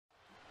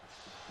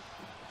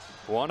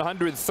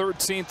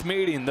113th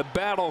meeting, the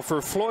battle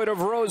for Floyd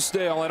of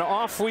Rosedale, and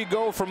off we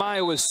go from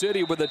Iowa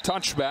City with a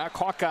touchback.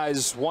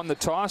 Hawkeyes won the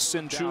toss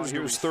and choose.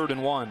 Here's 3rd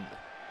and 1.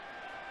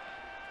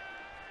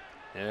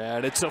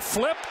 And it's a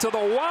flip to the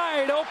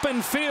wide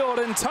open field,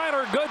 and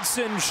Tyler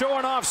Goodson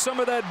showing off some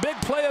of that big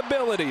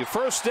playability.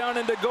 First down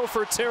into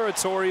Gopher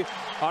territory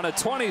on a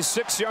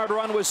 26-yard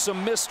run with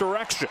some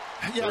misdirection.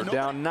 They're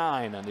down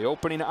 9 on the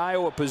opening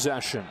Iowa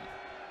possession.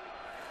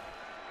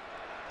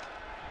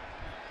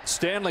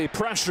 Stanley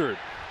pressured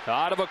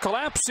out of a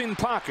collapsing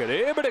pocket,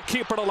 able to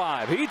keep it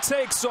alive. He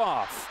takes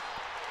off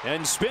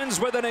and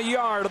spins within a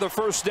yard of the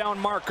first down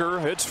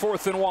marker. It's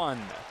 4th and 1.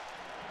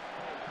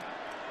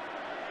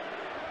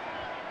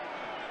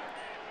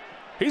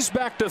 He's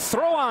back to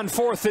throw on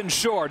 4th and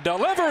short.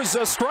 Delivers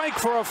a strike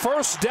for a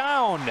first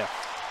down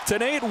to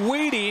Nate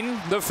Weeding,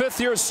 the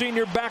 5th-year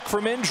senior back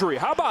from injury.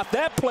 How about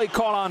that play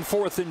call on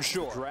 4th and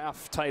short?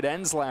 Draft tight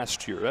ends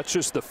last year. That's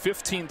just the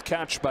 15th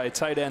catch by a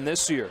tight end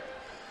this year.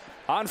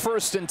 On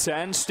 1st and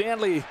 10,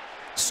 Stanley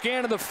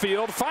scanning the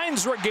field,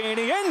 finds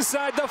Reganey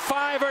inside the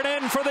 5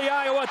 and in for the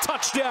Iowa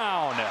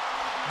touchdown.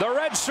 The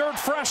redshirt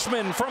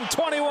freshman from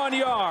 21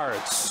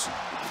 yards.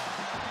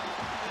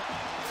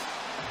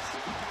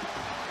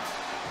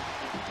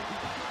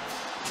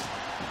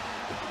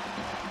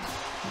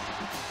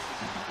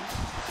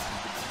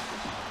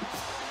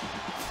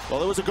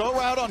 Well, it was a go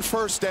route on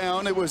 1st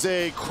down. It was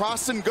a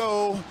cross and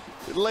go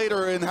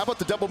later. And how about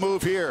the double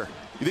move here?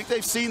 You think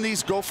they've seen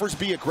these Gophers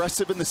be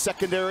aggressive in the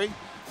secondary?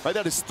 Right,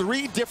 that is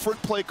 3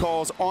 different play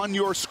calls on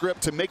your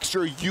script to make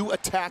sure you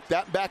attack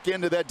that back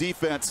end of that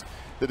defense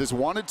that has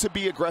wanted to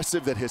be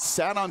aggressive, that has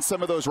sat on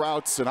some of those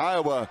routes. In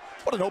Iowa,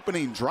 what an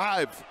opening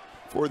drive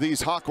for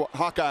these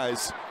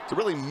Hawkeyes to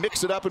really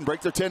mix it up and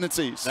break their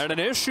tendencies. And an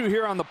issue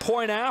here on the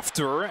point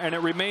after, and it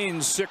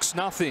remains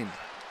 6-0.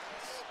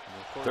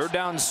 They're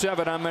down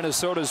 7 on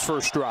Minnesota's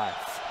first drive.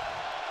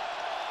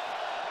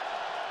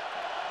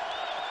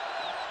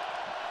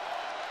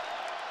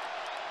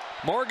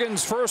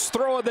 Morgan's first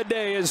throw of the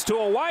day is to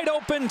a wide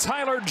open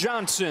Tyler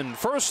Johnson.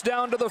 First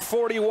down to the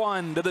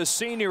 41 to the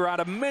senior out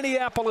of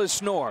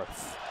Minneapolis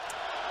North.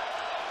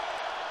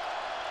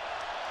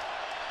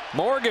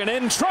 Morgan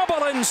in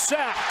trouble and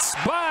sacked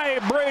by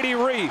Brady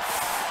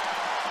Reef.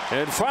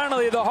 And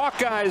finally, the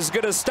Hawkeyes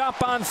get a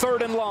stop on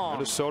 3rd and long.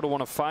 Minnesota,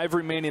 one of 5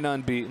 remaining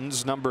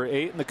unbeatens, number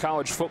 8 in the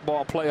college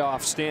football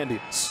playoff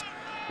standings.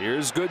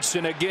 Here's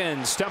Goodson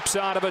again, steps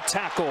out of a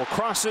tackle,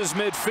 crosses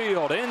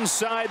midfield,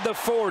 inside the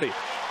 40.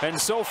 And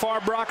so far,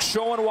 Brock's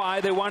showing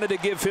why they wanted to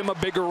give him a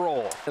bigger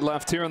role.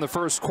 Left here in the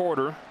first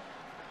quarter.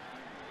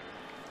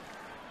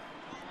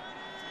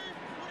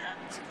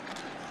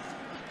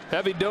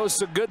 Heavy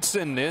dose of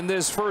Goodson in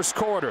this first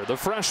quarter. The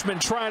freshman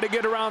trying to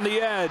get around the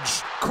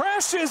edge.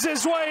 Crashes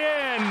his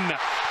way in.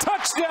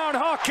 Touchdown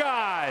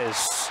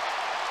Hawkeyes.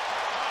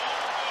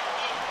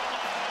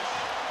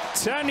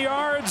 10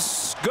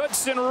 yards.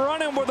 Goodson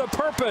running with a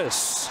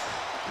purpose.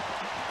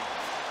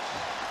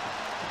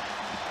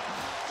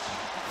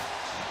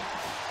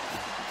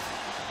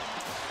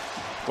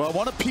 Well,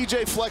 one of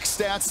PJ Fleck's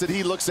stats that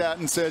he looks at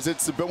and says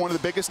it's one of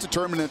the biggest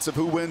determinants of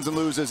who wins and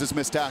loses is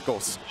missed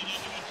tackles.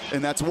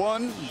 And that's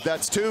 1,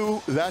 that's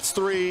 2, that's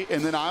 3,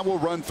 and then I will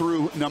run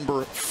through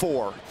number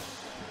 4.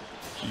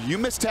 You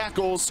miss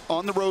tackles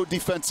on the road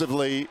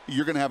defensively,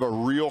 you're going to have a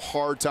real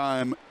hard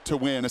time to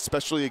win,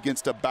 especially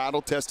against a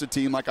battle-tested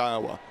team like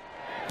Iowa.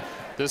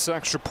 This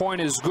extra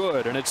point is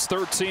good, and it's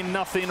 13-0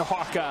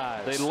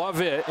 Hawkeyes. They love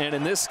it, and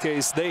in this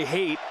case, they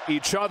hate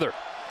each other.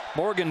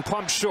 Morgan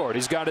pumps short.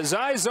 He's got his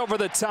eyes over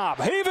the top.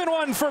 Even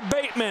one for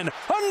Bateman.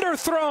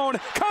 Underthrown.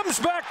 Comes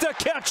back to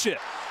catch it,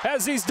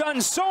 as he's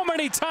done so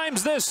many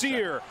times this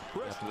year.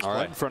 All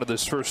right, in front of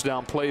this first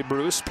down play,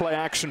 Bruce. Play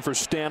action for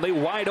Stanley.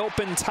 Wide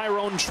open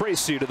Tyrone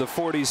Tracy to the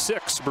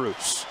 46,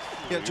 Bruce.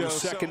 Yeah, Joe,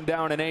 2nd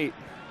down and 8.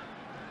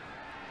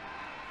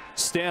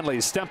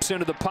 Stanley steps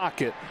into the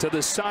pocket to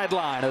the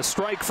sideline. A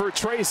strike for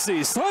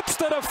Tracy. Slips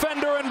the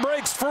defender and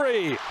breaks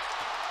free.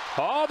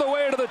 All the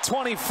way to the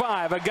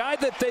 25. A guy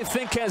that they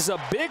think has a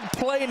big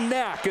play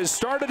knack has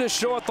started to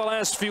show it the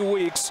last few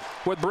weeks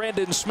with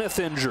Brandon Smith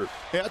injured.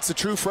 Yeah, it's a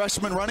true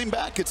freshman running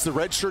back. It's the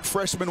redshirt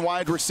freshman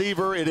wide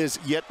receiver. It is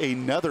yet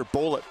another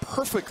bullet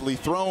perfectly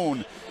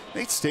thrown.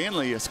 Nate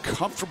Stanley is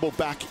comfortable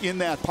back in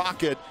that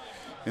pocket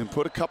and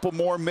put a couple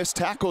more missed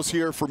tackles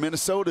here for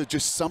Minnesota.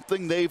 Just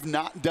something they've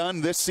not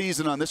done this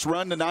season on this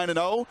run to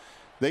 9-0.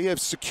 They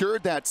have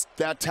secured that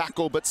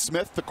tackle, but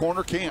Smith, the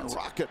corner, can't.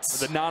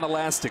 Rockets. The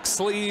non-elastic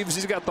sleeves.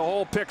 He's got the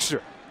whole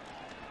picture.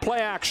 Play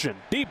action.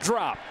 Deep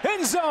drop.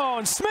 End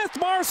zone.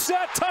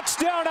 Smith-Marset.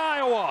 Touchdown,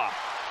 Iowa.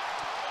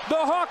 The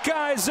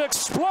Hawkeyes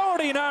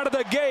exploding out of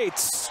the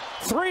gates.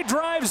 3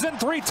 drives and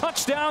 3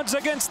 touchdowns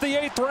against the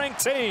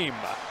 8th-ranked team.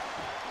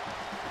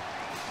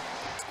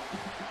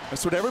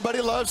 That's what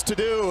everybody loves to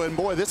do. And,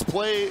 boy, this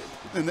play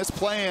and this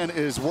plan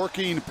is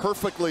working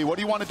perfectly. What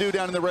do you want to do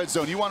down in the red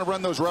zone? You want to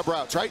run those rub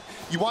routes, right?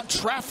 You want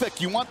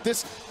traffic. You want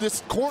this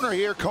corner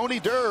here,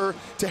 Coney Durr,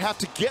 to have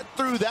to get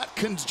through that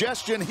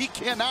congestion. He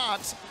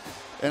cannot.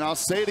 And I'll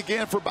say it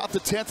again for about the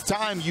 10th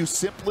time, you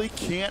simply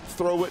can't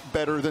throw it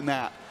better than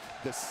that.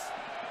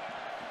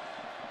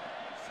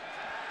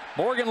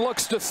 Morgan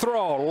looks to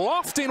throw,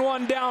 lofting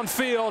one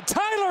downfield.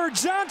 Tyler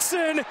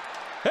Johnson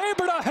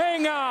able to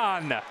hang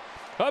on.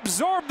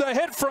 Absorbed the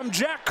hit from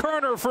Jack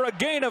Kerner for a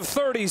gain of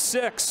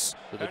 36.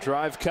 The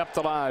drive kept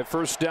alive.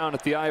 First down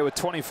at the Iowa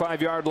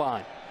 25-yard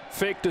line.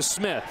 Fake to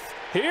Smith.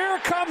 Here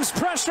comes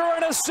pressure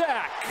and a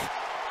sack.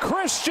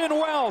 Christian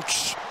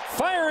Welch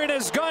firing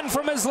his gun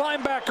from his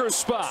linebacker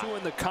spot.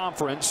 In the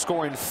conference,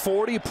 scoring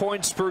 40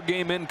 points per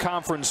game in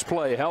conference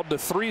play. Held to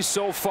 3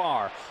 so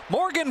far.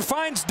 Morgan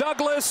finds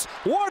Douglas.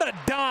 What a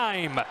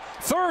dime.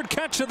 Third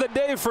catch of the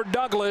day for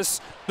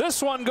Douglas.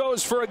 This one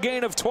goes for a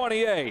gain of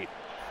 28.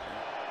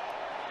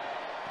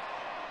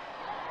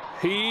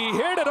 He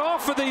hit it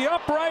off of the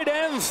upright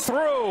and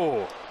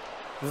through.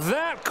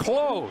 That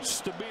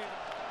close to being.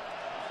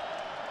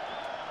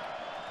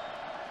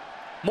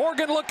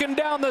 Morgan looking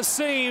down the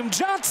seam.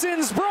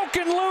 Johnson's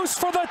broken loose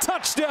for the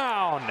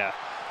touchdown.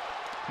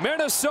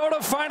 Minnesota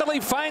finally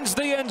finds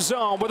the end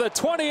zone with a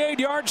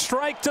 28-yard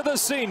strike to the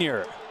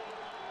senior.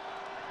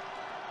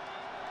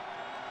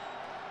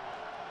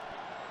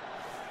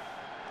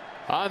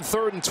 On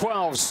 3rd and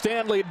 12,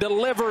 Stanley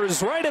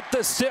delivers right at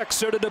the 6,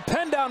 so to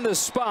depend on the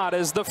spot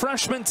as the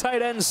freshman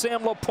tight end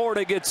Sam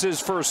Laporta gets his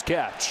first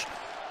catch.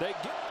 They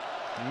get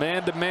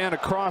man-to-man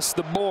across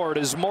the board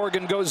as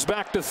Morgan goes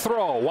back to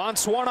throw.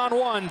 Wants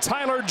one-on-one.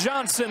 Tyler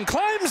Johnson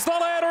climbs the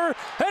ladder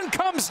and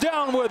comes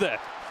down with it.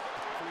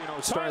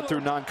 Starting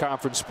through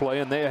non-conference play,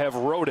 and they have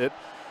rode it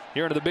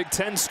here into the Big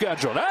Ten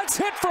schedule. That's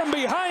hit from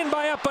behind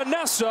by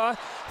Epinesa.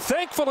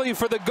 Thankfully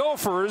for the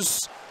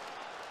Gophers,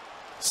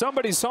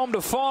 somebody's home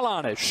to fall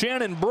on it.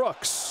 Shannon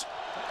Brooks.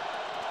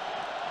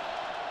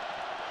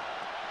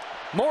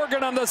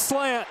 Morgan on the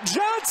slant.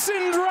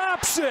 Johnson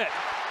drops it.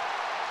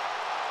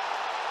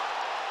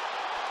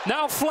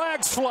 Now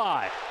flags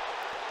fly.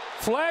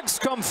 Flags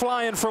come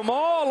flying from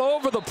all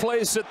over the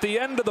place at the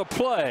end of the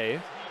play.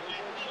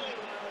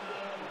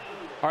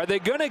 Are they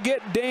going to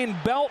get Dane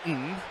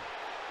Belton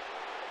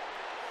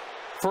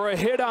for a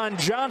hit on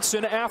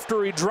Johnson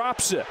after he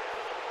drops it?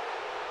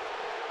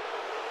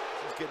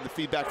 Just getting the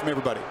feedback from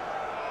everybody.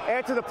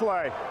 Add to the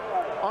play.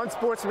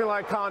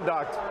 Unsportsmanlike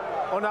conduct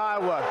on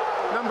Iowa,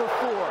 number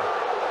 4.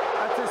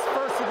 That's his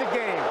first of the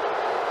game.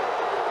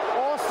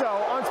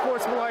 Also,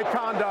 unsportsmanlike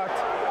conduct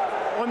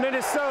on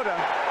Minnesota,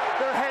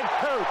 their head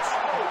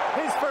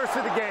coach, his first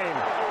of the game.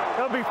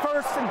 It'll be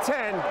 1st and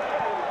 10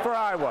 for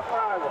Iowa.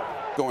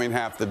 Going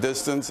half the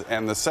distance,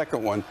 and the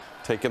second one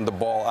taking the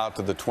ball out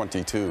to the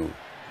 22.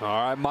 All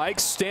right, Mike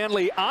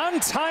Stanley on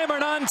time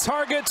and on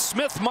target.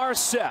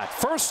 Smith-Marset,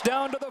 first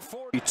down to the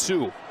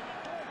 42.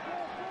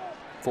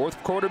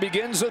 Fourth quarter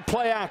begins with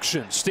play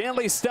action.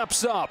 Stanley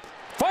steps up,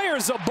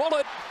 fires a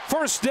bullet,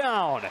 first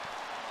down.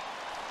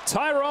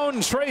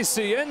 Tyrone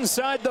Tracy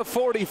inside the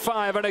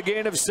 45 and a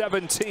gain of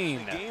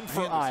 17. Game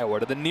for Iowa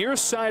to the near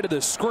side of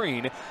the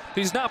screen.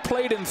 He's not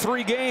played in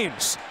 3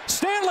 games.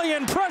 Stanley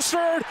in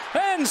pressured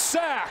and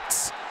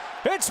sacked.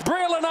 It's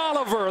Braylon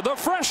Oliver, the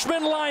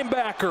freshman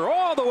linebacker,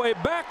 all the way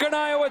back in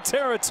Iowa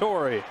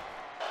territory.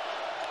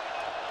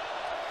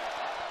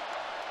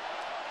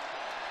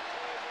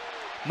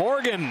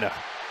 Morgan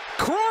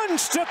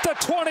crunched at the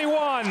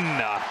 21.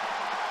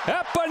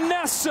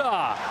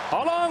 Epinesa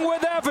along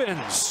with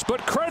Evans,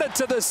 but credit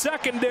to the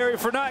secondary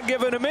for not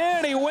giving him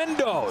any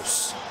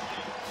windows.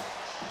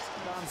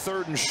 On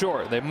 3rd and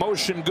short, they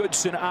motion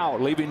Goodson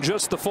out, leaving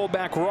just the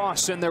fullback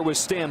Ross in there with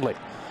Stanley.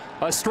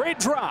 A straight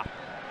drop.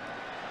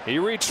 He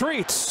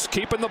retreats,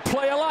 keeping the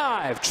play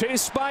alive.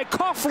 Chased by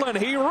Coughlin.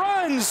 He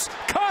runs,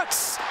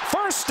 cuts,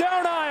 first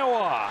down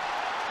Iowa.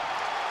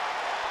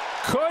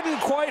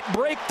 Couldn't quite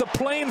break the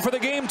plane for the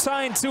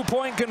game-tying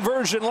 2-point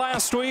conversion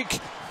last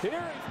week.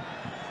 Here.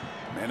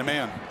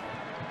 Man-to-man.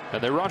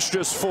 And they rush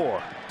just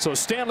 4. So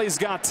Stanley's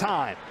got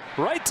time.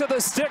 Right to the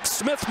stick,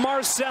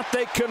 Smith-Marset,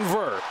 they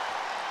convert.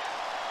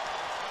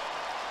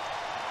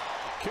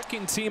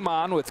 Kicking team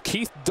on with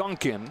Keith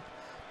Duncan.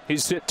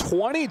 He's hit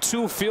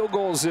 22 field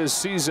goals this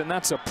season.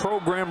 That's a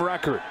program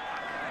record.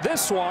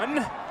 This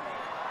one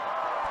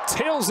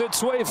tails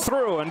its way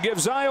through and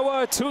gives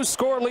Iowa a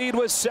 2-score lead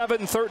with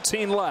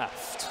 7:13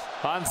 left.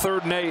 On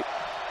 3rd and 8.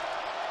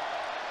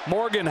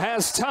 Morgan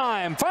has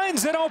time,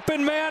 finds an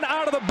open man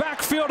out of the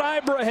backfield,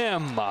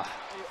 Ibrahim.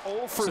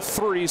 0 for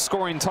 3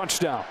 scoring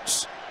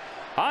touchdowns.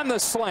 On the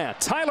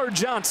slant, Tyler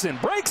Johnson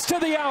breaks to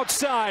the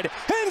outside,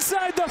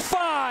 inside the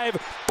 5,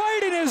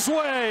 biting his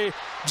way,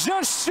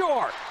 just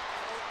short.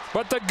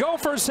 But the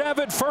Gophers have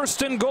it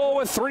 1st and goal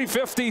with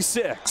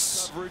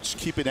 3:56. Coverage,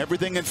 keeping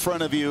everything in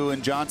front of you,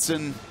 and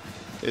Johnson,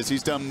 as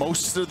he's done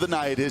most of the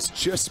night, has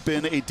just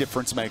been a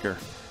difference maker.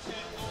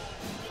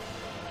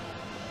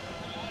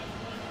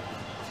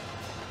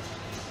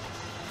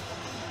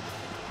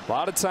 A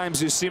lot of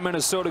times you see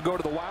Minnesota go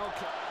to the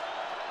Wildcat.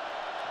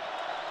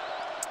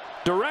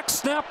 Direct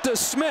snap to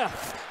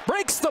Smith.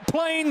 Breaks the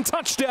plane,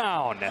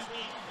 touchdown.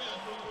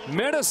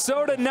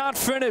 Minnesota not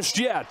finished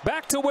yet.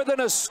 Back to within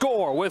a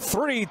score with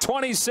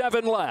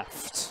 3:27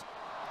 left.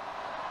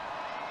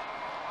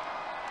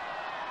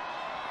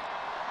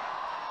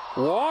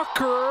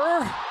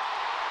 Walker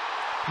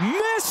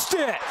missed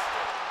it.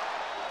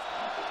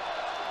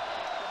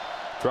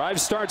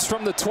 Drive starts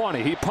from the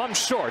 20. He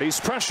pumps short. He's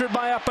pressured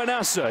by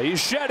Epinesa. He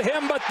shed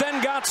him, but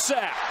then got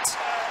sacked.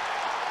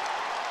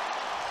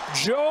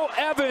 Joe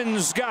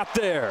Evans got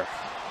there.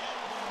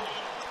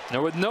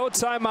 Now with no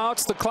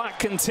timeouts, the clock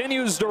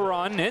continues to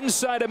run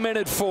inside a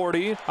minute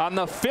 40 on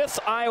the 5th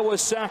Iowa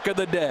sack of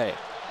the day.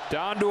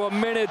 Down to a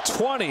minute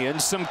 20 and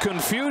some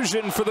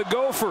confusion for the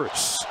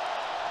Gophers.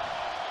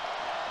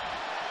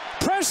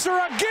 Pressure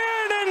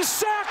again and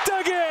sacked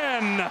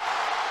again.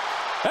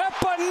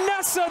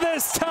 Epinesa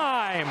this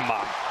time.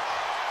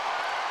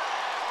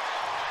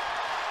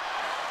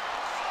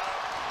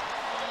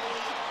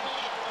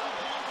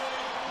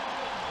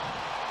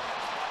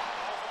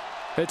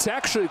 It's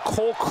actually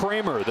Cole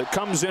Kramer that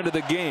comes into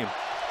the game.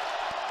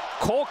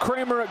 Cole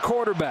Kramer at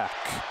quarterback.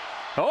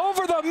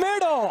 Over the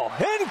middle,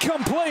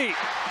 incomplete.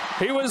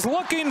 He was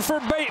looking for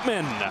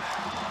Bateman.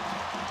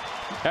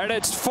 And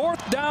it's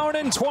 4th down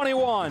and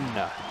 21.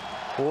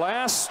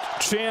 Last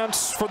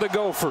chance for the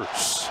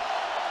Gophers.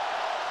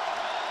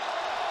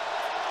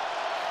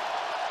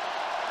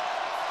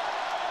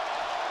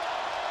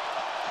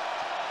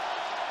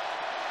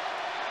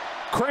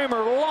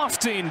 Kramer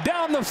lofting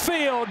down the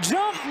field,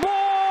 jump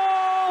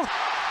ball.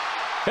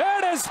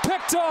 It is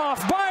picked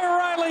off by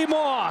Riley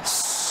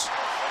Moss.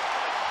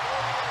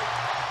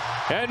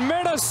 And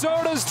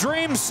Minnesota's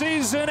dream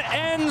season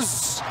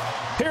ends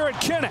here at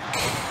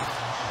Kinnick.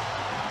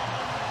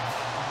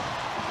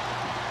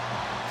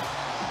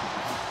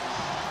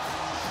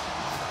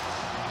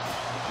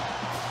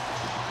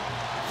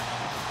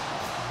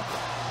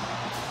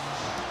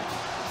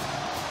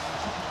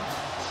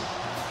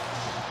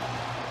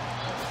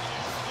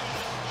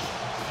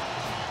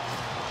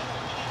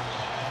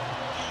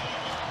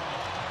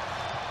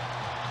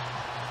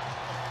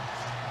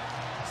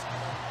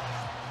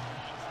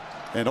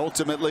 And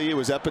ultimately, it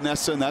was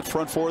Epinesa and that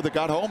front four that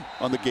got home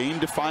on the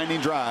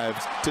game-defining drive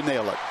to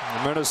nail it.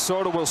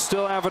 Minnesota will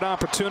still have an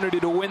opportunity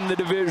to win the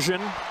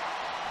division.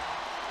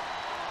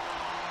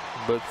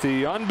 But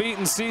the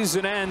unbeaten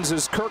season ends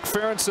as Kirk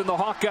Ferentz and the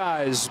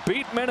Hawkeyes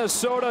beat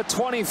Minnesota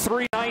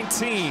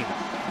 23-19.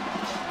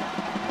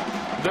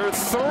 Their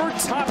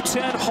 3rd top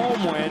 10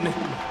 home win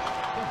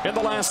in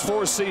the last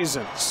 4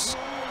 seasons.